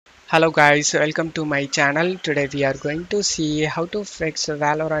Hello guys, welcome to my channel. Today we are going to see how to fix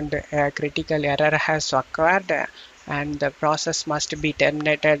Valorant. A critical error has occurred and the process must be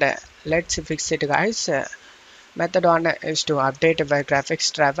terminated. Let's fix it guys. Method 1 is to update the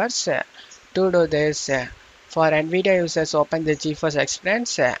graphics drivers. To do this, for NVIDIA users open the GeForce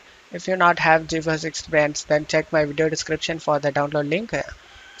Experience. If you not have GeForce Experience, then check my video description for the download link.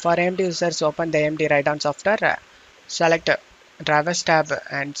 For AMD users, open the AMD write-down software. Select drivers tab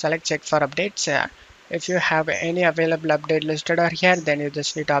and select check for updates. If you have any available update listed over here, then you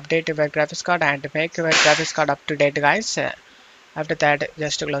just need to update your graphics card and make your graphics card up to date guys. After that,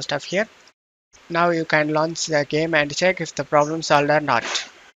 just close stuff here. Now you can launch the game and check if the problem solved or not.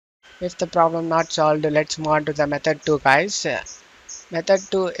 If the problem not solved, let's move on to the method 2 guys. Method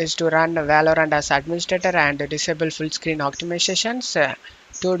 2 is to run Valorant as administrator and disable full screen optimizations.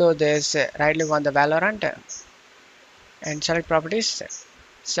 To do this, right click on the Valorant and select properties.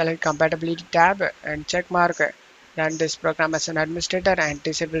 Select compatibility tab and check mark run this program as an administrator and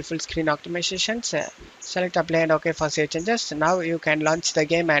disable full screen optimizations. Select apply and OK for save changes. Now you can launch the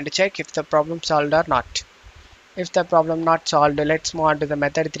game and check if the problem solved or not. If the problem not solved, let's move on to the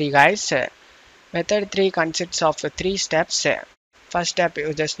method 3 guys. Method 3 consists of 3 steps. First step,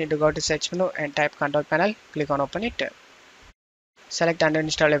 you just need to go to search menu and type control panel, click on open it. Select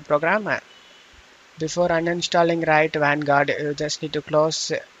uninstall a program. Before uninstalling right Vanguard, you just need to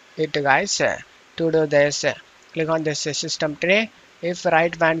close it guys. To do this, click on this system tray. If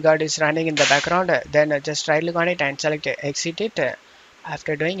right Vanguard is running in the background, then just right click on it and select exit it.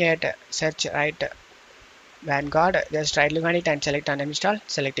 After doing it, search right Vanguard, just right click on it and select uninstall.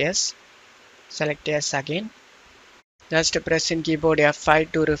 Select yes. Select yes again. Just press in keyboard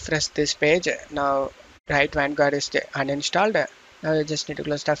F5 to refresh this page. Now right Vanguard is uninstalled. Now you just need to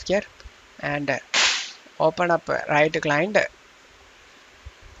close stuff here and open up right client.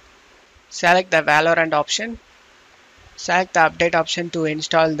 Select the Valorant option. Select the update option to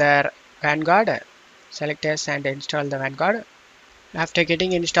install the Vanguard. Select yes and install the Vanguard. After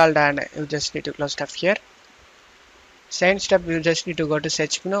getting installed, and you just need to close stuff here. Same step, you just need to go to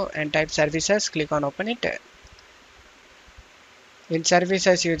search menu and type services. Click on open it. In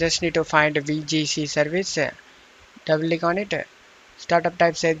services, you just need to find VGC service. Double click on it. Startup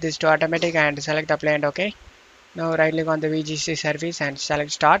type set this to automatic and select apply and OK. Now right click on the VGC service and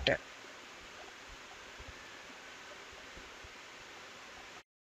select start.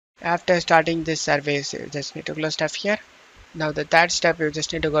 After starting this service, you just need to close stuff here. Now the third step, you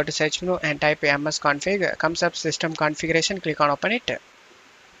just need to go to search menu and type msconfig. Comes up system configuration, click on open it.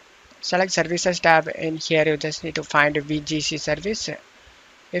 Select services tab. In here you just need to find VGC service.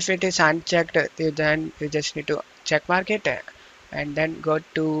 If it is unchecked, then you just need to check mark it and then go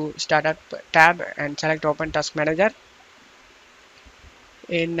to startup tab and select open task manager.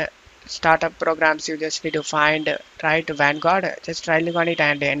 In startup programs, you just need to find right Vanguard, just right click on it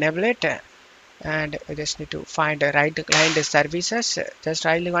and enable it, and you just need to find right client services, just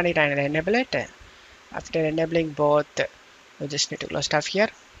right click on it and enable it. After enabling both, you just need to close stuff here.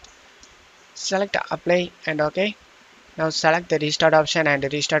 Select apply and OK. Now select the restart option and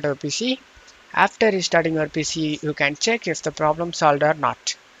restart your PC. After restarting your PC, you can check if the problem solved or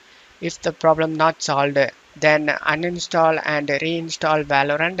not. If the problem not solved, then uninstall and reinstall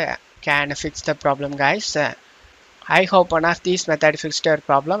Valorant can fix the problem guys. I hope one of these methods fixed your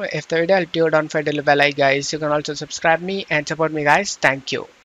problem. If the video helped you, don't forget to leave a like guys. You can also subscribe me and support me guys. Thank you.